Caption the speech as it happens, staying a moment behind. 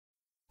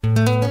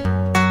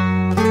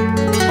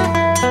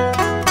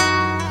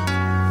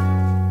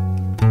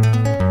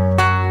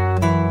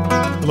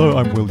Hello,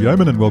 I'm Will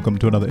Yeoman and welcome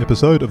to another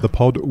episode of the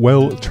pod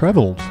Well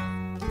Travelled.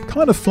 I'm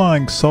kind of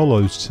flying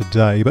solos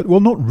today, but well,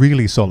 not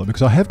really solo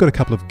because I have got a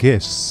couple of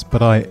guests,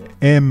 but I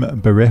am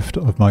bereft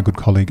of my good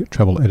colleague,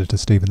 travel editor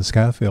Stephen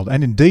Scarfield,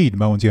 and indeed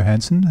Mogens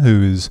Johansson,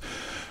 who is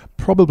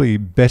probably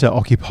better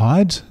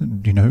occupied,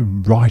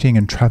 writing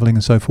and travelling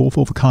and so forth,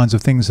 all the kinds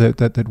of things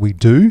that we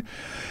do.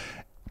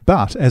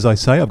 But, as I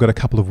say, I've got a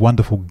couple of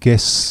wonderful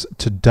guests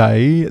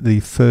today, the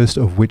first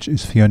of which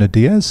is Fiona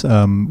Diaz,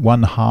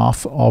 one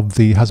half of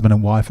the husband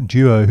and wife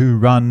duo who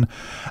run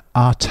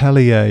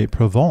Atelier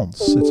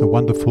Provence. It's a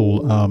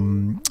wonderful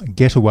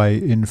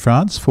getaway in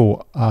France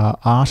for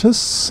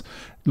artists.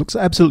 Looks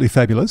absolutely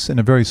fabulous in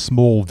a very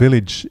small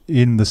village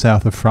in the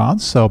south of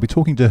France. So I'll be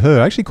talking to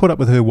her. I actually caught up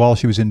with her while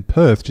she was in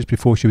Perth, just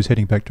before she was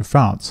heading back to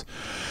France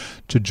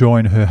to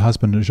join her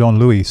husband,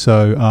 Jean-Louis.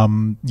 So,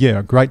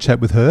 a great chat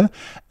with her.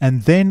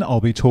 And then I'll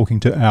be talking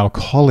to our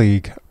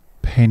colleague,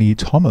 Penny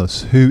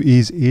Thomas, who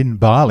is in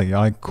Bali.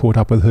 I caught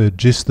up with her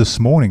just this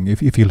morning.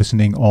 If you're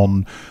listening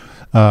on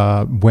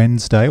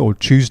Wednesday or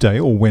Tuesday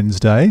or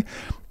Wednesday,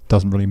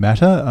 doesn't really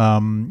matter.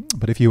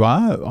 But if you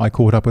are, I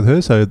caught up with her.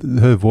 So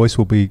her voice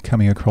will be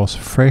coming across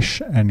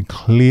fresh and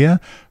clear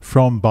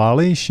from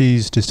Bali.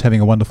 She's just having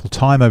a wonderful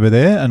time over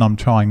there, and I'm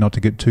trying not to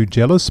get too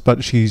jealous,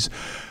 but she's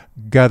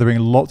gathering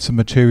lots of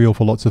material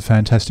for lots of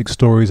fantastic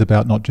stories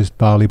about not just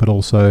Bali but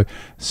also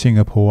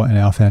Singapore and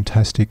our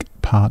fantastic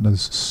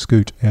partners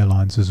Scoot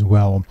Airlines as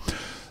well.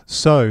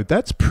 So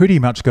that's pretty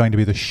much going to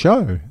be the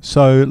show.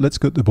 So let's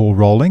get the ball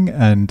rolling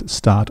and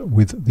start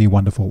with the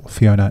wonderful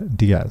Fiona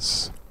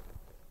Diaz.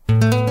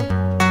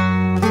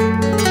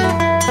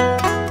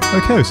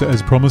 Okay, so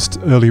as promised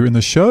earlier in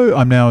the show,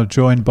 I'm now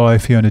joined by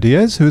Fiona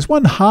Diaz, who is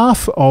one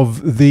half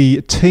of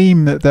the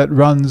team that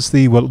runs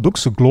the, well, it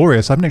looks so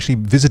glorious. I haven't actually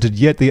visited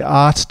yet, the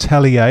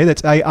Atelier.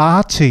 That's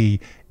A-R-T-E-L-I-E-R,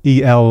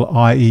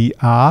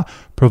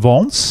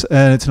 Provence.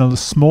 And it's in a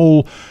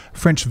small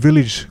French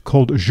village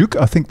called Juc.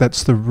 I think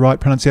that's the right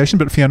pronunciation.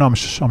 But Fiona, I'm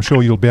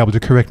sure you'll be able to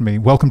correct me.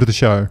 Welcome to the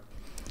show.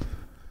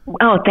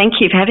 Oh,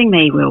 thank you for having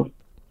me, Will.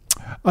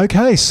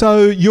 Okay,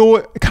 so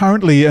you're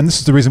currently, and this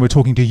is the reason we're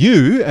talking to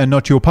you and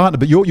not your partner,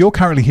 but you're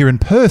currently here in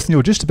Perth and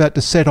you're just about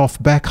to set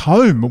off back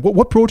home.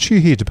 What brought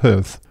you here to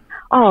Perth?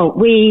 Oh,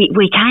 we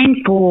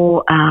came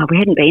for, we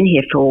hadn't been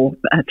here for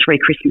 3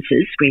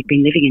 Christmases. We'd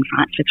been living in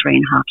France for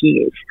 3.5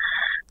 years.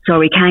 So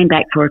we came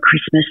back for a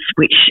Christmas,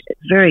 which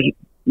very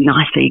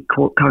nicely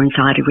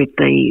coincided with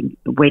the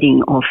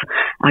wedding of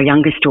our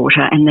youngest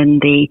daughter and then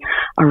the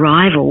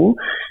arrival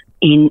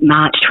in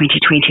March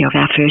 2020 of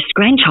our first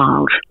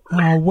grandchild.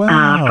 Oh,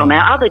 wow. From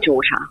our other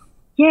daughter.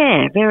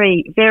 Yeah,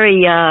 very,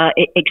 very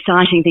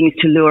exciting things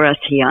to lure us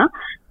here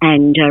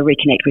and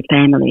reconnect with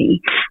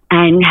family.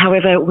 And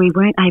however, we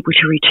weren't able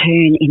to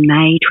return in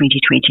May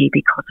 2020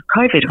 because of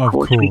COVID, of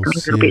course. We got a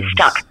little bit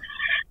stuck.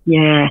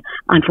 Yeah,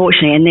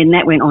 unfortunately. And then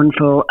that went on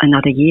for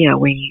another year.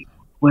 We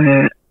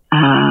were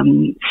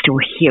still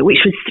here,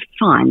 which was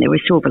fine. There were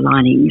silver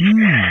linings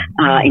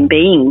in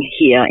being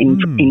here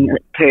in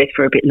Perth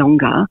for a bit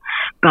longer.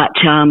 But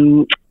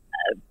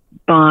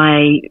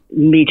by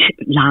mid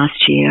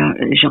last year,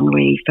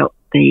 Jean-Louis felt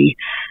the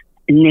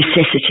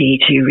necessity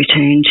to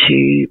return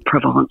to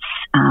Provence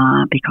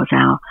because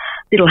our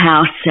little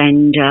house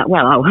and,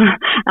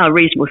 our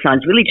reasonable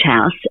sized village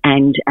house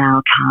and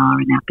our car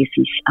and our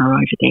business are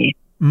over there.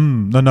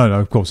 No,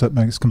 of course, that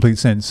makes complete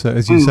sense.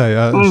 As you say,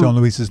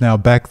 Jean-Louis is now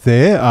back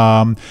there,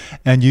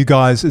 and you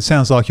guys, it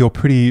sounds like you're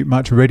pretty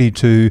much ready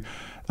to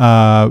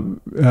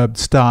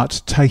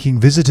start taking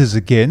visitors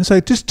again. So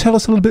just tell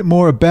us a little bit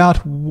more about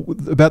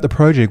the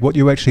project, what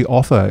you actually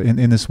offer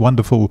in this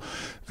wonderful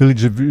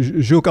village of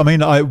Juc. I mean,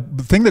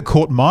 the thing that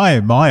caught my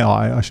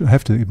eye, I should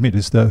have to admit,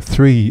 is the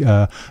 3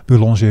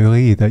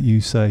 boulangeries that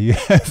you say you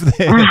have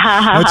there.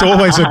 It's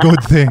always a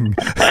good thing.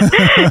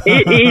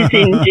 It is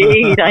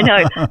indeed. I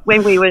know.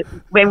 When we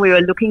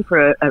were looking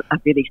for a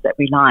village that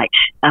we liked,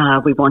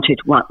 we wanted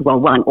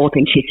one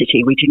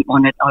authenticity. We didn't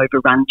want an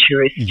overrun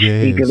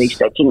touristy village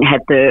that didn't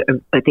have the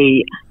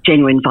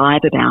genuine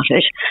vibe about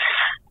it,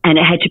 and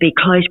it had to be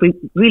close. We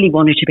really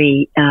wanted to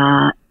be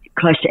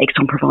close to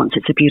Aix-en-Provence.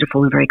 It's a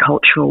beautiful and very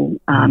cultural,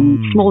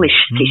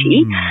 smallish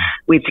city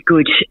with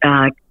good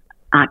art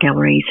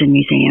galleries and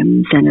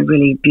museums and a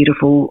really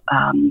beautiful,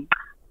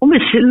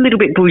 almost a little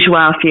bit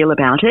bourgeois feel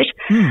about it.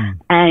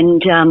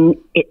 And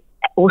it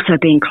also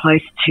being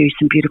close to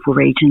some beautiful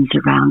regions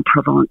around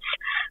Provence.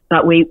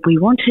 But we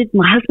wanted,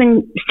 my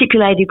husband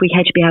stipulated we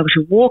had to be able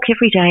to walk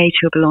every day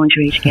to a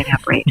boulangerie to get our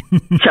bread.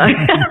 So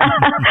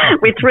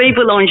with 3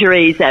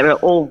 boulangeries, they were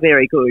all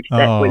very good.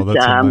 That was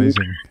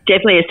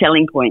definitely a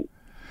selling point.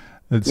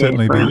 It'd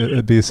certainly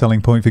be a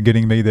selling point for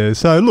getting me there.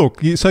 So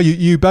look,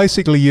 you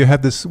basically you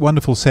have this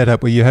wonderful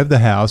setup where you have the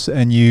house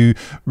and you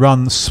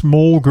run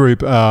small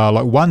group,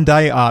 like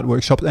 1-day art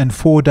workshops and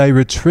 4-day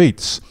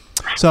retreats.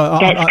 So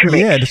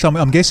so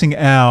I'm guessing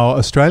our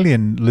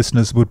Australian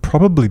listeners would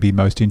probably be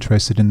most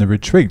interested in the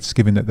retreats,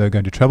 given that they're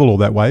going to travel all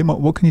that way.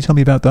 What can you tell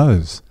me about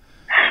those?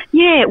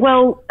 Yeah,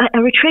 well,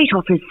 a retreat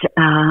offers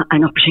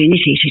an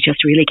opportunity to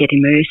just really get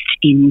immersed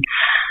in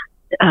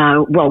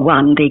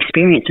the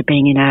experience of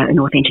being in an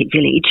authentic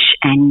village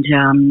and,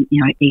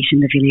 eat in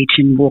the village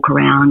and walk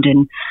around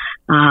and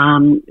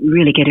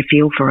really get a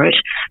feel for it,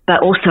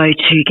 but also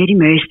to get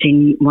immersed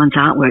in one's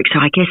artwork. So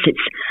I guess it's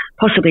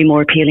possibly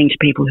more appealing to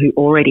people who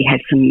already have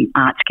some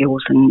art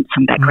skills and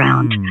some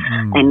background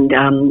and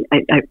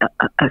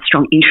a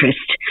strong interest.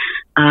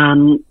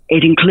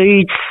 It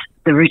includes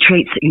the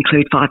retreats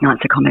include 5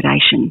 nights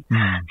accommodation.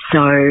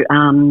 So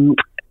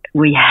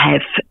we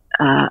have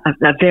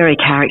a very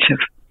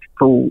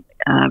characterful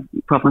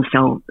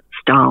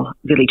Provence-style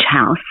village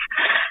house,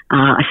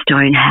 a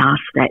stone house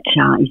that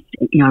is,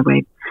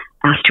 where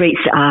our streets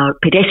are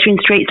pedestrian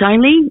streets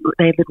only.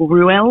 They're little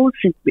ruelles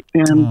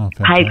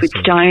paved with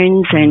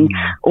stones, and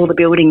all the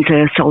buildings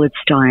are solid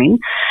stone.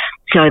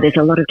 So there's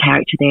a lot of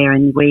character there,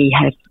 and we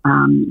have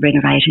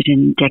renovated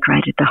and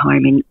decorated the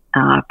home in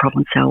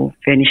Provençal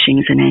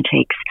furnishings and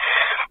antiques.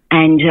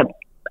 And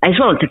as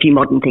well as a few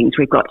modern things,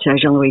 we've got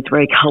Jean-Louis'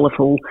 very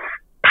colourful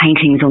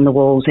paintings on the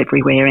walls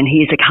everywhere, and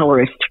he's a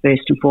colourist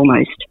first and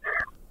foremost.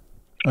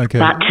 Okay.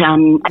 But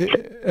sorry,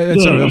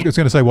 I was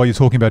going to say, while you're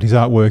talking about his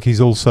artwork,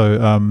 he's also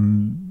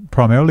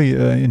primarily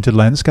into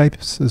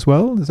landscapes as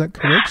well. Is that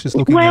correct? Just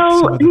looking at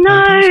some of the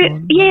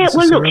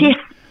paintings?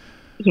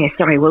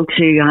 Sorry, Will,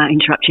 to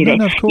interrupt you there.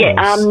 No, of course.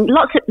 Yeah,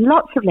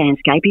 lots of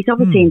landscape. He's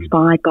obviously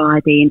inspired by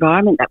the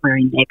environment that we're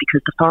in there,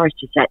 because the forest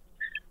is at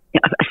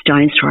a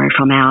stone's throw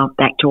from our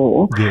back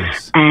door.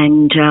 Yes.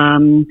 And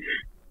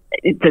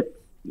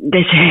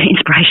there's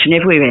inspiration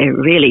everywhere,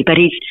 really. But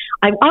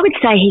I would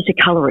say he's a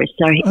colourist.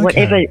 So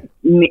whatever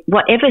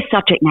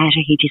subject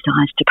matter he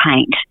decides to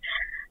paint,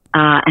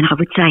 and I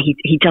would say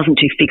he doesn't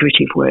do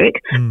figurative work,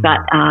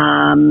 but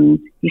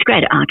he's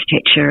great at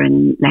architecture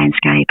and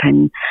landscape,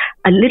 and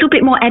a little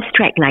bit more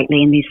abstract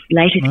lately in this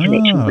latest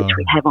collection, which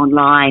we have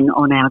online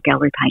on our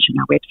gallery page on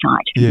our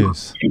website. If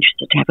anyone's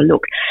interested to have a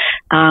look,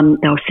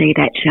 they'll see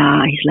that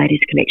his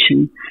latest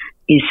collection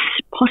is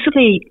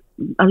possibly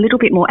a little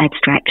bit more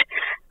abstract,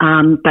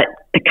 but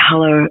the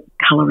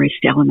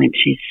colorist element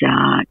is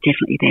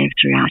definitely there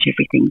throughout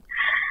everything.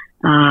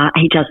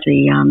 He does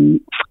the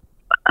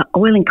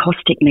oil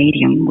encaustic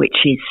medium,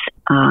 which is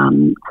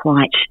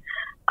quite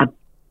a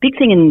big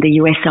thing in the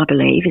US, I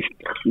believe.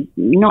 It's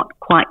not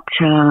quite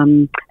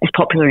as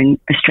popular in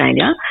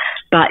Australia,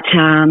 but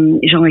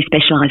Jean-Louis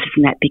specialises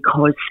in that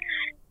because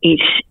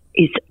it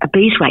is a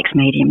beeswax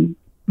medium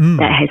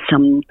that has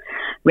some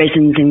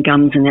resins and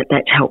gums in it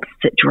that helps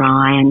it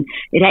dry, and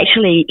it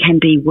actually can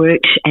be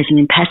worked as an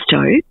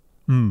impasto,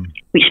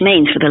 which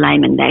means for the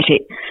layman that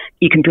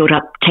you can build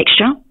up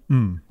texture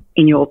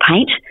in your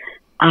paint,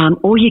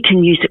 or you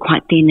can use it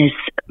quite thin as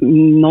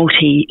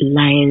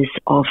multi-layers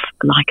of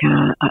like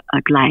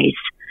a glaze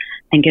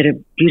and get a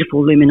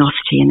beautiful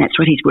luminosity, and that's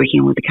what he's working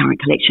on with the current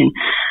collection.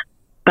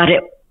 But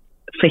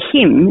for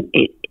him,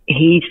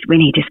 when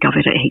he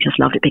discovered it, he just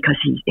loved it because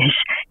he's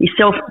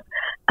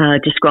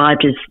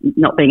described as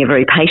not being a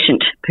very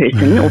patient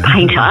person or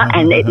painter,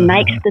 and it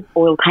makes the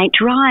oil paint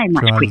dry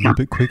much quicker. A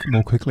bit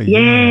more quickly.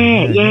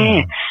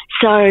 Yeah.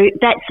 So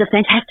that's a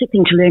fantastic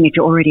thing to learn if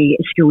you're already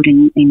skilled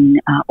in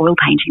oil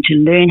painting, to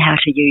learn how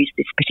to use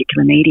this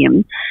particular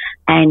medium,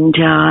 and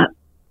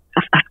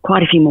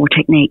quite a few more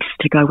techniques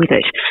to go with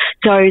it.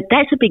 So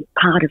that's a big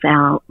part of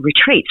our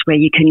retreats, where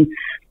you can,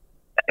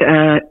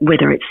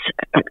 whether it's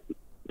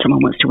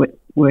someone wants to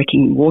work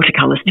in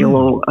watercolour still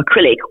or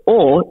acrylic,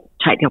 or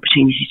take the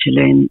opportunity to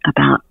learn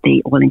about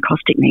the oil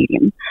encaustic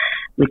medium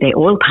with their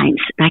oil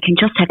paints, they can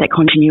just have that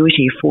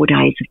continuity of 4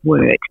 days of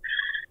work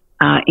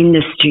in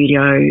the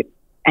studio,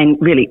 and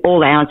really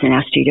all hours in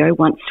our studio.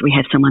 Once we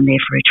have someone there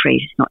for a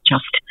retreat, it's not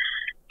just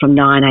from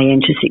 9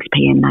 a.m. to 6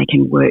 p.m. They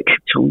can work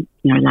till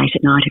late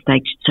at night if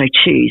they so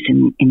choose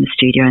in the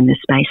studio and the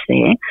space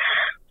there,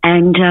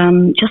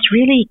 and just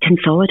really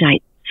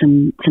consolidate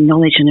some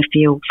knowledge and a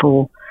feel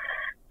for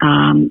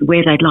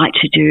where they'd like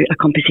to do a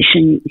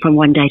composition from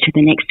one day to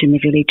the next in the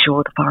village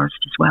or the forest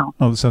as well.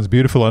 Oh, that sounds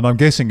beautiful. And I'm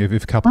guessing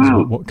if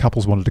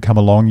couples wanted to come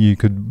along, you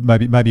could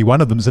maybe one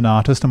of them's an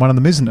artist and one of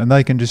them isn't, and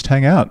they can just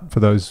hang out for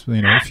those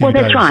few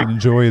days and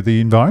enjoy the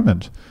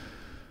environment.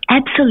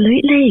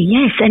 Absolutely,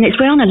 yes. And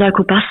we're on a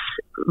local bus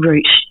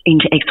route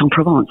into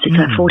Aix-en-Provence. It's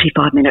a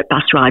 45-minute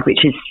bus ride,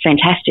 which is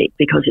fantastic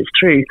because it's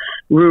through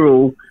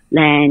rural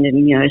land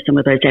and some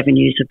of those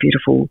avenues of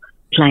beautiful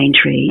plane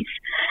trees,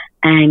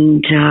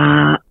 and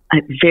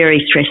a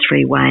very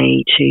stress-free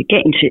way to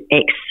get into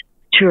Aix,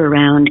 tour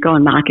around, go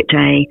on market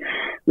day,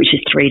 which is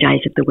 3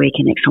 days of the week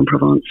in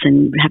Aix-en-Provence,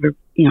 and have a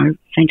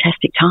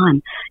fantastic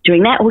time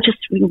doing that, or just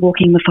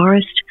walking the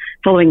forest,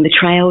 following the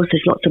trails.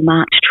 There's lots of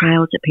marked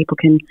trails that people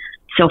can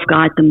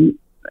self-guide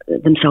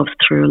themselves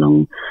through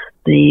along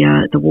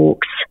the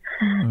walks,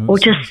 or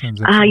just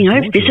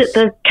visit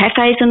the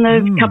cafes and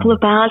the couple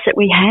of bars that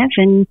we have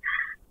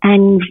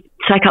and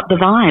soak up the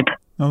vibe.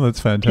 Oh,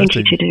 that's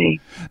fantastic. Plenty to do.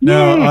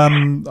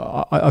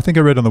 Now, I think I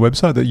read on the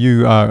website that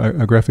you are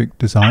a graphic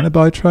designer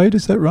by trade.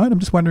 Is that right? I'm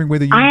just wondering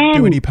whether you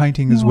do any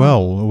painting as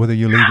well, or whether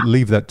you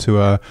leave that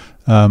to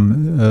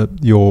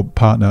your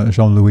partner,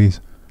 Jean-Louis.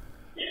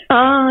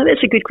 Oh,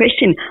 that's a good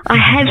question. I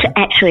have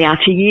actually,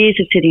 after years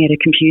of sitting at a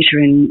computer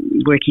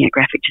and working at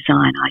graphic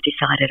design, I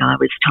decided I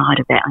was tired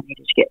of that. I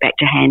needed to get back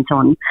to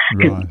hands-on.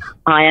 Right.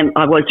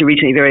 I was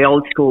originally very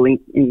old school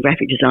in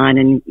graphic design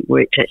and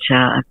worked at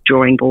a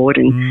drawing board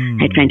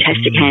and had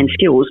fantastic hand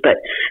skills, but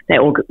they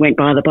all went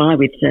by the by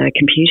with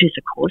computers,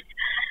 of course.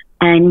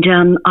 And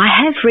I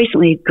have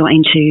recently got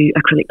into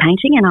acrylic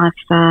painting, and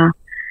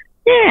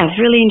I've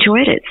really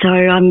enjoyed it. So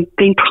I'm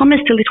being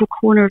promised a little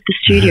corner of the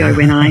studio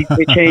when I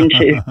return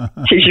to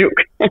Zhuc.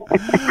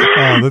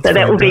 So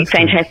that will be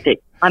fantastic.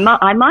 I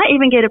might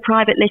even get a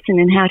private lesson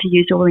in how to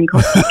use oil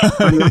caustic.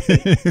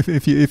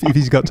 if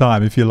he's got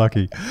time, if you're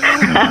lucky.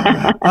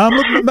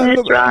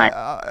 That's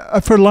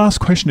right. For a last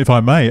question, if I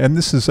may, and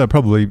this is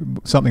probably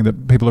something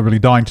that people are really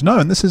dying to know,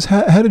 and this is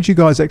how did you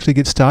guys actually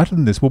get started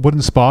in this? What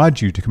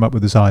inspired you to come up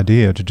with this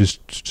idea to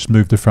just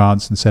move to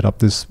France and set up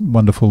this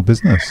wonderful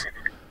business?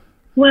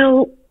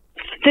 Well,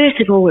 first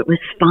of all, it was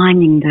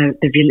finding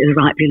the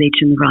right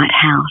village and the right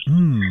house.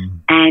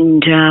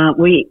 And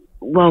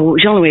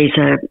Jean-Louis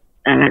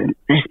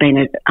has been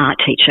an art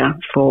teacher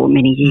for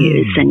many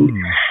years,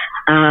 and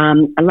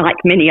like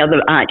many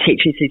other art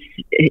teachers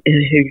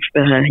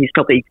he's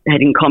probably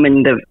had in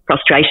common the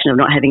frustration of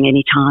not having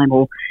any time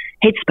or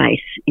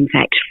headspace, in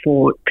fact,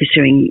 for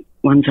pursuing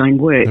one's own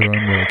work.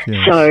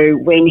 Yes. So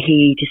when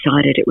he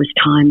decided it was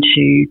time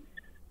to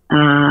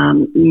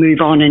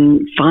move on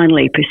and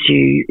finally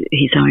pursue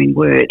his own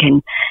work.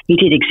 And he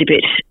did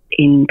exhibit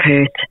in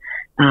Perth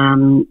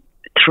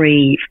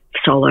 3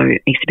 solo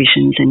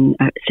exhibitions and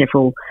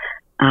several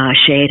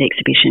shared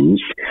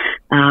exhibitions,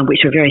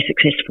 which were very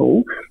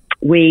successful.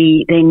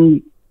 We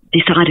then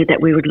decided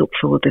that we would look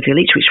for the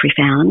village, which we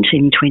found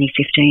in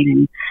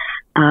 2015,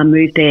 and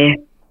moved there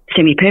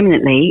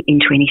semi-permanently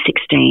in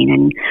 2016.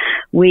 And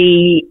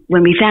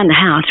when we found the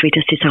house, we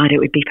just decided it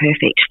would be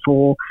perfect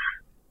for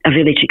a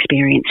village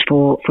experience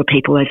for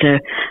people as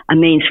a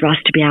means for us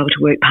to be able to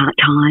work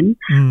part-time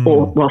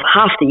or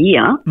half the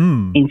year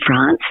in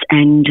France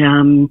and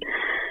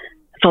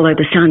follow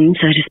the sun,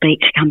 so to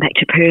speak, to come back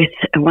to Perth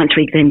once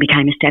we then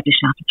became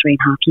established after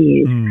 3.5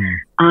 years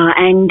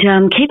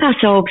and keep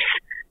ourselves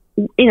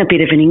in a bit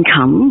of an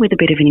income, with a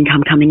bit of an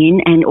income coming in.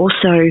 And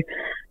also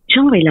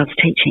Jean-Louis loves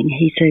teaching.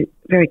 He's a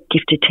very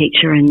gifted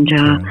teacher, and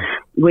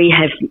we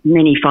have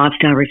many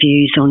 5-star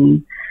reviews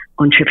on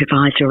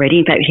TripAdvisor already.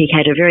 In fact, he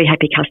had a very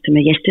happy customer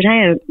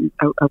yesterday,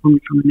 a woman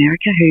from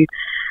America who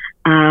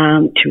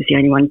she was the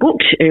only one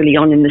booked early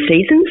on in the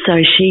season,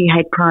 so she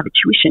had private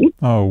tuition.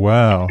 Oh,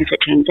 wow. As it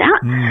turns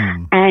out.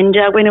 And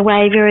went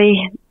away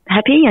very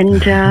happy and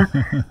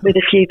with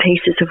a few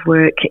pieces of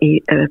work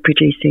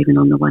produced even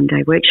on the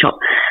one-day workshop.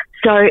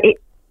 So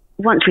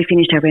once we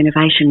finished our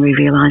renovation, we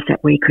realised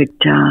that we could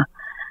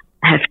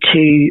have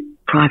 2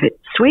 private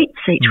suites,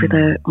 each with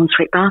an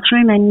ensuite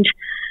bathroom, and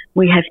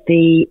we have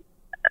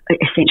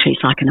essentially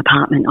it's like an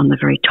apartment on the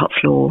very top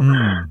floor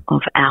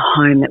of our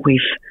home that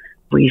we've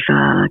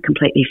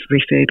completely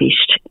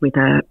refurbished with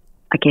a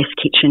guest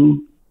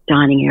kitchen,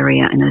 dining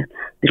area and a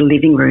little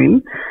living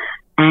room.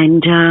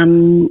 And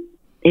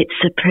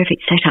it's a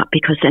perfect setup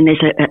because then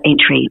there's an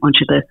entry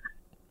onto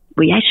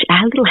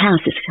our little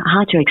house is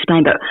hard to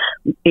explain, but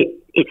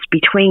it's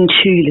between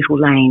 2 little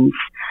lanes,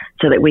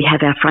 so that we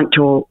have our front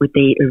door with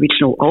the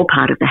original old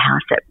part of the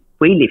house that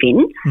we live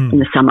in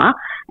the summer.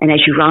 And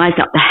as you rise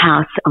up the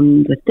house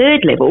on the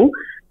 3rd level,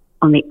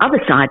 on the other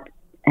side,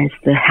 as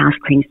the house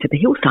clings to the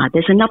hillside,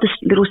 there's another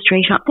little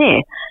street up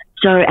there.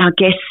 So our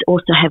guests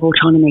also have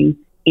autonomy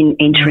in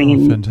entering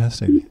and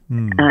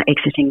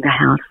exiting the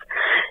house.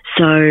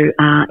 So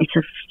it's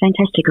a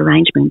fantastic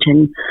arrangement,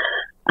 and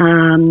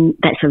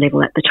that's the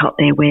level at the top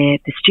there where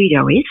the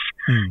studio is.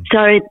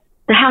 So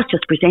the house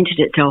just presented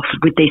itself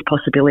with these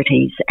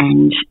possibilities,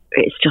 and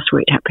it's just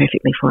worked out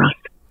perfectly for us.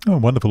 Oh,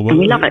 wonderful. Well, and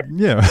we love it.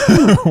 Yeah.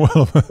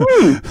 Well,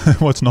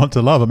 what's not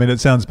to love? I mean, it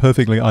sounds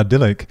perfectly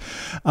idyllic.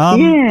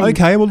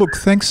 Okay. Well, look,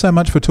 thanks so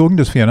much for talking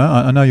to us, Fiona.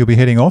 I know you'll be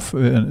heading off,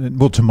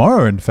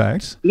 tomorrow, in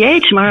fact. Yeah,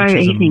 tomorrow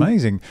evening.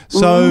 Amazing.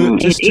 So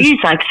it is.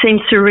 It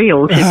seems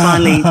surreal to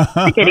finally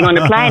be getting on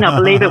a plane. I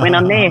believe it when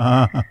I'm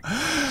there.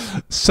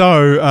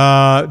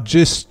 So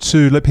just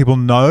to let people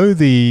know,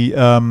 the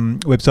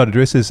website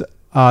address is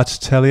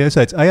Artelier.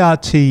 So it's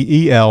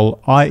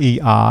ARTELIER,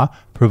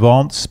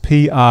 Provence,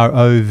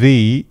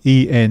 PROVENCE,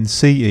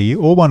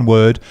 all one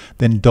word,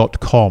 then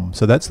 .com.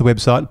 So that's the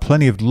website.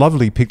 Plenty of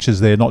lovely pictures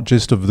there, not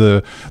just of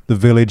the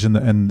village and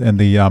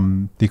the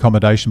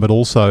accommodation, but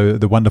also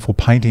the wonderful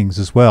paintings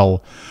as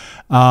well.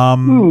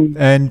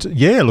 And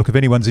yeah, look, if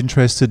anyone's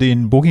interested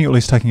in booking, or at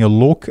least taking a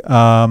look,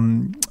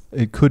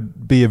 it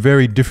could be a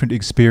very different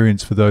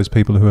experience for those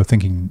people who are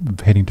thinking of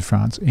heading to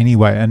France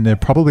anyway. And there are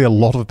probably a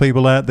lot of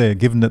people out there,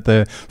 given that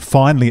they're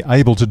finally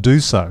able to do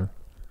so.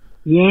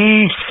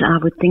 Yes, I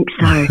would think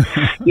so.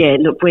 Yeah,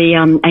 look, we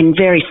and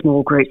very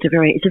small groups. It's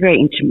a very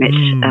intimate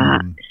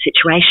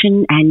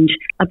situation, and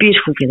a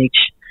beautiful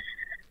village,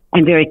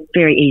 and very,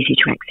 very easy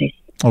to access.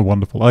 Oh,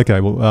 wonderful.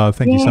 Okay, well,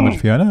 thank you so much,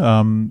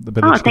 Fiona.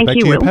 But let's get back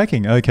to your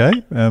packing. Okay.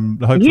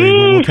 Hopefully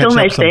we'll catch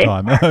up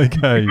sometime.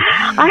 Okay.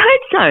 I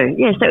hope so.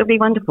 Yes, that would be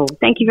wonderful.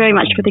 Thank you very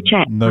much for the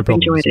chat. No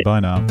problem. Enjoyed it. Bye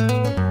now.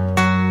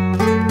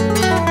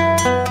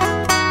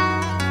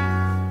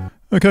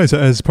 Okay, so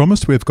as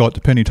promised, we've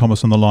got Penny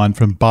Thomas on the line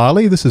from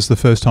Bali. This is the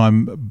first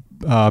time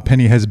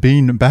Penny has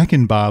been back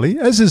in Bali,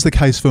 as is the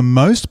case for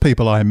most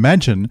people, I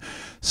imagine,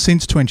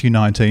 since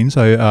 2019,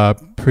 so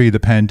pre the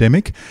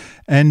pandemic.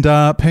 And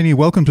Penny,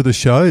 welcome to the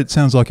show. It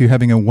sounds like you're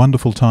having a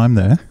wonderful time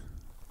there.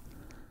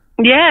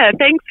 Yeah,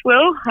 thanks,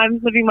 Will. I'm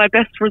living my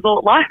best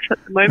resort life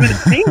at the moment, it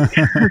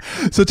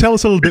seems. So tell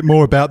us a little bit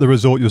more about the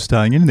resort you're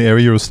staying in, the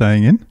area you're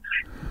staying in.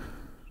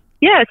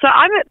 Yeah, so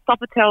I'm at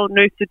Sofitel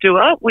Nusa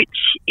Dua, which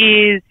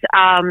is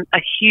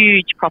a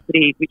huge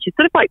property, which is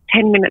sort of like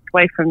 10 minutes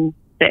away from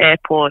the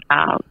airport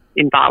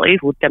in Bali,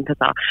 or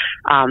Denpasar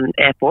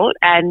airport,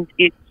 and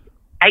it's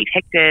 8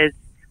 hectares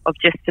of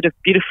just sort of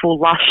beautiful,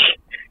 lush,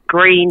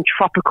 green,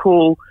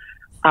 tropical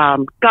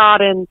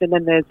gardens, and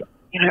then there's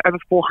over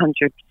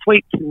 400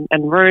 suites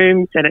and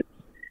rooms, and it's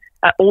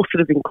all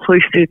sort of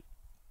inclusive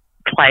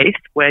place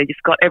where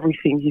you've got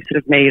everything you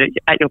sort of need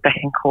at your beck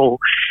and call,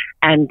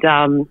 and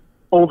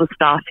all the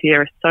staff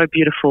here are so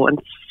beautiful and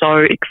so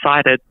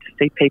excited to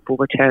see people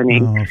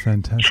returning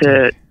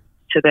to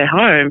their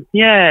home.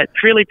 Yeah,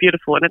 it's really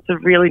beautiful, and it's a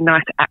really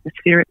nice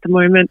atmosphere at the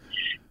moment.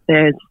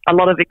 There's a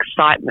lot of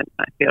excitement,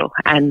 I feel,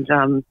 and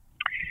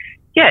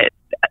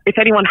if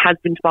anyone has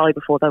been to Bali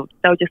before,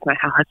 they'll just know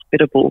how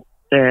hospitable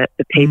the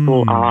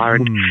people are,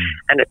 and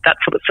that's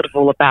what it's sort of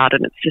all about.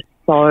 And it's just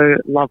so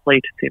lovely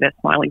to see their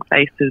smiling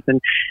faces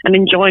and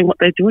enjoying what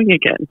they're doing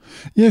again.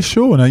 Yeah,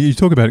 sure. Now, you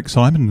talk about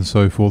excitement and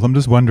so forth. I'm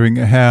just wondering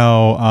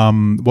how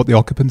what the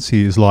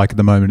occupancy is like at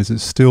the moment. Is it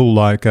still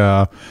like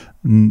are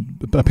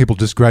people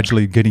just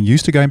gradually getting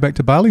used to going back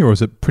to Bali, or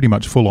is it pretty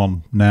much full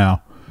on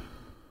now?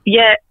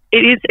 Yeah, it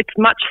is. It's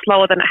much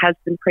slower than it has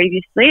been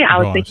previously. I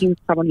was speaking with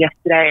someone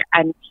yesterday,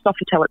 and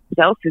Sofitel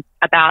itself is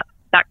about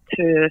back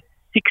to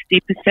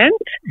 60%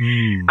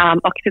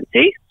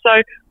 occupancy,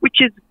 so which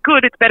is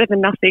good. It's better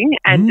than nothing,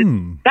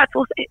 and that's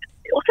also, it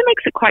also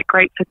makes it quite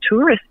great for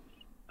tourists.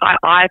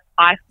 I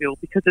feel,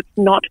 because it's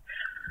not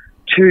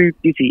too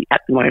busy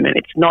at the moment.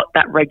 It's not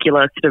that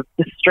regular sort of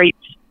the streets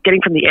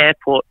getting from the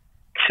airport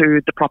to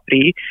the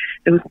property.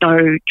 There was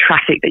no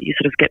traffic that you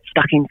sort of get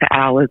stuck in for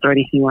hours or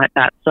anything like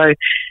that. So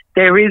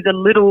there is a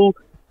little,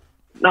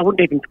 I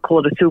wouldn't even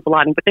call it a silver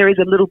lining, but there is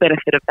a little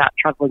benefit of that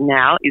travelling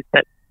now, is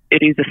that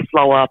it is a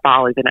slower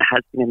Bali than it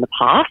has been in the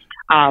past.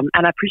 And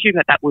I presume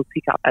that will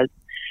pick up as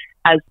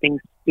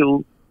things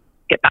still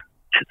get back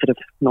to sort of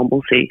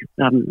normalcy,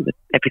 with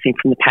everything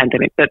from the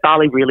pandemic. But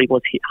Bali really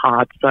was hit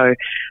hard. So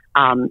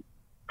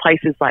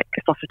places like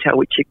Sofitel,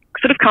 which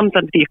sort of comes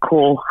under the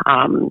Accor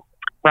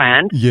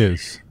brand,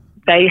 yes,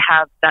 they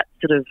have that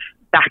sort of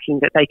backing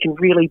that they can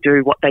really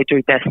do what they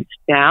do best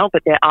now.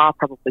 But there are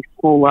probably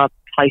smaller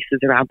places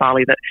around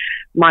Bali that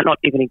might not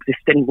even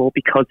exist anymore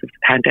because of the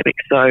pandemic.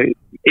 So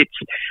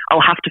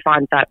I'll have to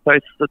find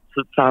those sorts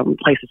of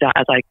places out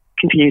as I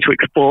continue to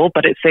explore.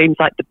 But it seems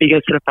like the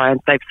bigger sort of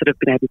brands, they've sort of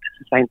been able to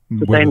sustain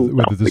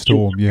weather the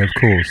storm. Yeah, of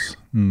course.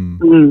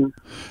 No,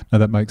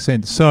 that makes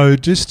sense. So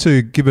just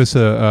to give us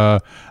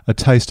a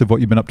taste of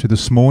what you've been up to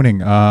this morning,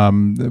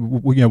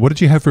 what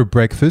did you have for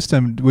breakfast,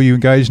 and were you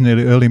engaged in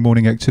early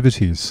morning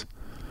activities?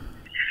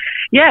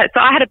 Yeah, so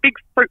I had a big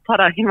fruit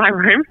platter in my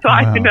room, so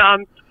I've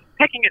been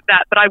pecking at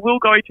that, but I will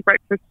go to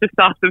breakfast just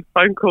after the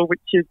phone call, which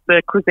is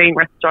the cuisine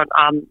restaurant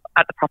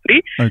at the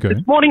property. Okay.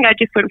 This morning I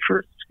just went for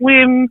a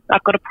swim.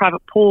 I've got a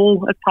private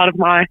pool as part of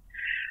my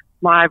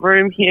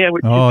room here.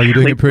 Which is you're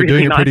doing it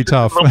pretty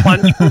tough. I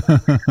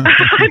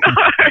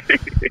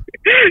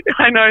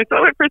know. So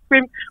I went for a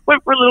swim,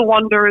 went for a little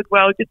wander as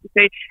well, just to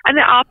see. And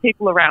there are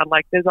people around,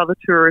 like there's other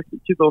tourists,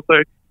 which is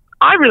also,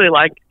 I really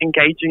like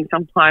engaging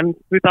sometimes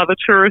with other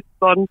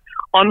tourists on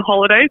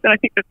holidays, and I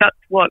think that's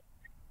what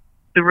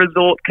the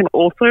resort can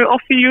also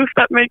offer you, if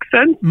that makes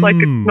sense. Like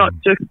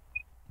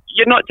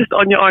you're not just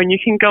on your own. You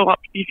can go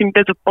up.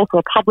 There's also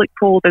a public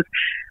pool. There's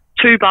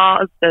 2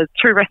 bars. There's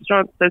 2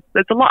 restaurants. There's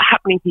a lot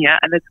happening here,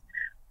 and there's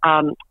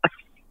a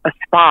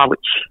spa,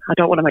 which I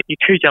don't want to make you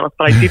too jealous,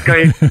 but I did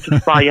go to the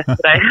spa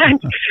yesterday, and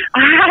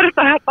I had a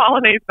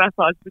Balinese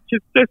massage, which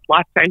is just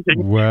life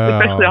changing. Wow.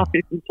 Especially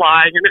after some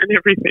flying and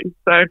everything.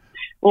 So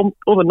all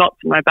the knots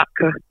in my back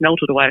are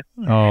melted away.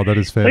 Oh, that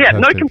is fantastic. So yeah,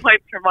 no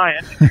complaints from my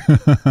end.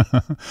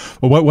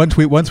 Well,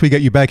 once we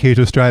get you back here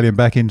to Australia and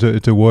back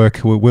into work,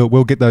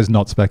 we'll get those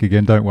knots back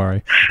again. Don't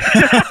worry.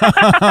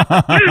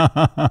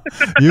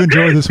 You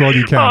enjoy this while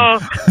you can.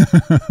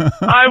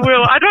 I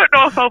will. I don't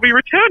know if I'll be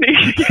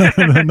returning.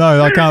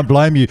 No, I can't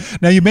blame you.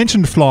 Now, you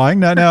mentioned flying.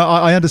 Now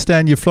I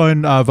understand you've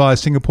flown via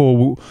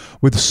Singapore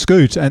with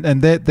Scoot,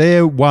 and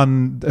they're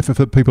one,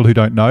 for people who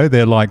don't know,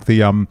 they're like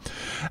the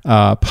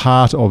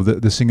part of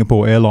the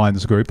Singapore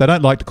Airlines group. They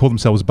don't like to call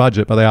themselves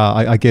budget, but they are,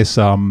 I guess,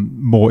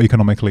 more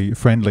economically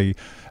friendly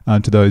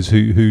to those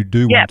who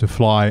do want to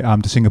fly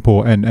to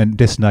Singapore and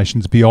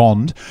destinations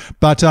beyond.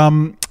 But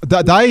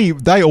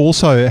they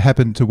also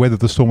happened to weather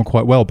the storm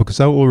quite well, because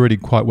they were already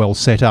quite well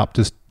set up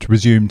to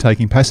resume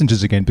taking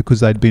passengers again, because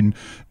they'd been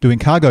doing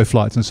cargo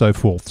flights and so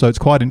forth. So it's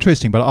quite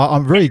interesting. But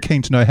I'm very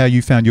keen to know how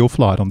you found your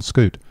flight on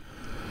Scoot.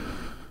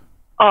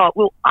 Oh,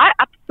 well, I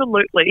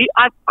absolutely.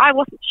 I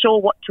wasn't sure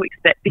what to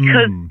expect,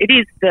 because it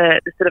is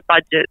the sort of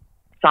budget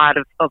side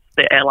of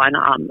the airline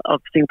arm of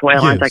Singapore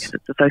Airlines, I guess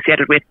it's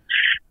associated with.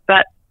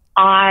 But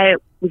I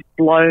was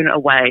blown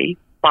away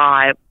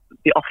by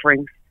the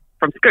offerings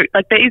from Scoot.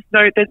 Like, there's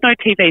no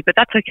TV, but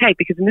that's okay,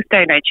 because in this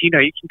day and age, you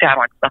can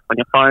download stuff on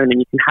your phone and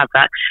you can have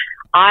that.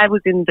 I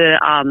was in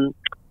the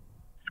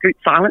Scoot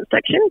Silent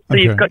section, so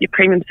you've got your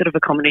premium sort of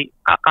economy,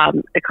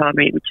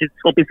 which is,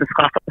 or business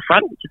class up the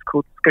front, which is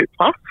called Scoot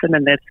Plus, and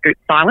then there's Scoot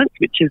Silent,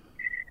 which is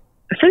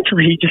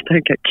essentially you just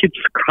don't get kids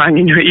crying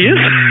in your ears.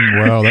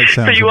 Wow, that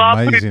sounds so you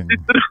amazing.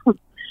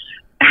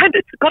 And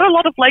it's got a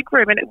lot of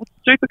legroom, and it was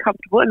super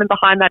comfortable. And then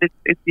behind that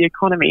is the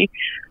economy,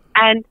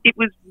 and it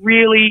was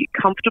really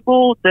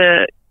comfortable.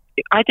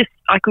 I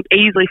could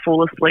easily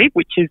fall asleep,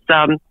 which is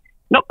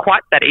not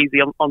quite that easy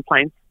on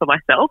planes for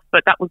myself,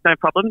 but that was no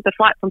problem. The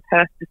flight from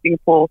Perth to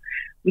Singapore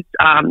was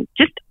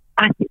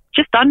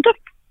just under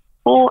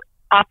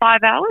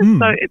 5 hours.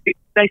 So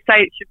they say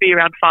it should be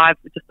around 5,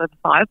 just over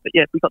 5. But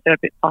yeah, we got there a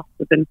bit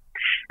faster than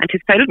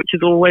anticipated, which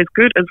is always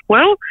good as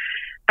well.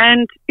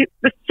 And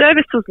the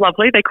service was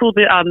lovely. They call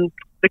the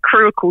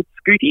crew are called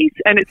Scooties,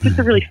 and it's just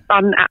a really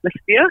fun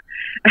atmosphere,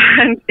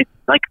 and it's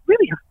like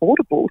really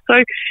affordable.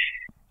 So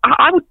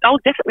I'll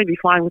definitely be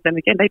flying with them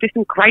again. They do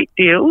some great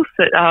deals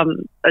that are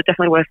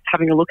definitely worth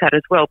having a look at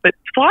as well. But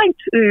flying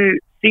to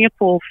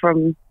Singapore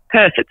from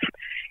Perth,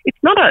 it's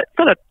not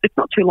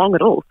too long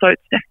at all, so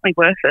it's definitely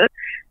worth it.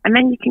 And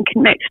then you can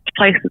connect to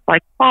places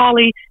like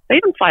Bali. They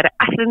even fly to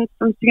Athens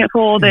from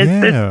Singapore.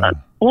 There's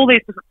all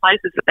these different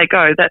places that they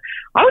go that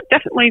I would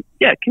definitely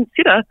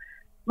consider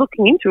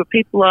looking into if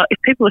people are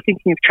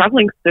thinking of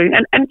travelling soon.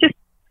 And just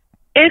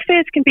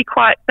airfares can be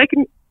they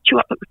can chew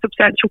up a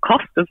substantial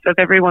cost of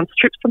everyone's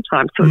trip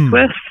sometimes, so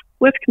it's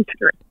worth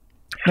considering.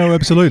 No,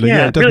 absolutely.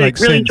 Yeah, it does make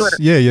sense.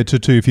 Yeah,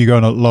 to if you go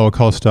on a lower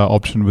cost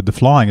option with the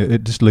flying,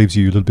 it just leaves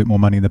you a little bit more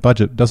money in the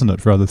budget, doesn't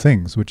it, for other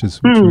things, which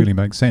really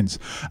makes sense.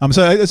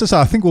 So as I say,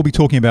 I think we'll be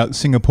talking about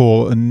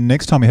Singapore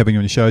next time we're having you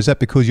on the show. Is that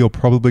because you're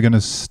probably going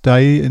to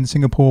stay in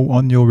Singapore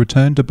on your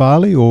return to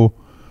Bali, or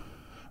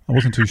I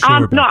wasn't too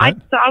sure about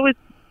that?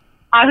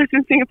 I was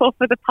in Singapore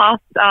for the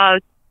past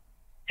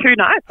 2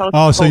 nights.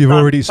 So you've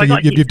already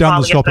you've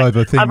done the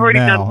stopover thing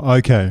now.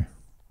 Okay.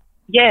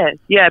 Yeah,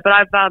 but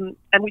I've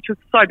and which was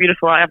so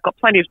beautiful. I've got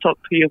plenty to talk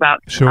to you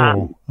about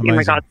in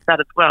regards to that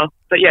as well.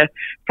 But yeah,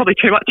 probably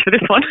too much for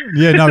this one.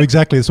 Yeah, no,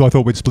 exactly. So I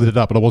thought we'd split it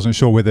up, but I wasn't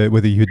sure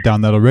whether you had done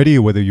that already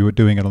or whether you were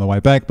doing it on the way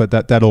back. But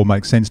that all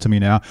makes sense to me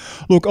now.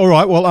 Look, all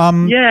right, well,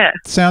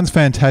 sounds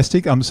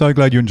fantastic. I'm so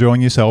glad you're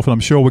enjoying yourself, and I'm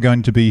sure we're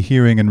going to be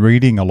hearing and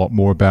reading a lot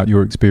more about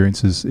your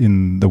experiences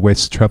in the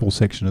West travel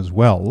section as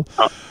well.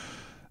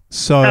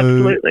 So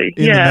absolutely.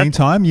 In the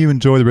meantime, you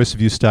enjoy the rest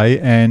of your stay,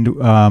 and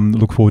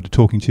look forward to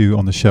talking to you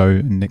on the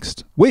show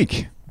next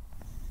week.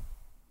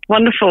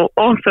 Wonderful.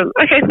 Awesome.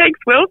 Okay, thanks,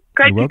 Will.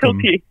 Great to talk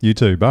to you. You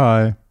too.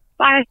 Bye.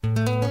 Bye.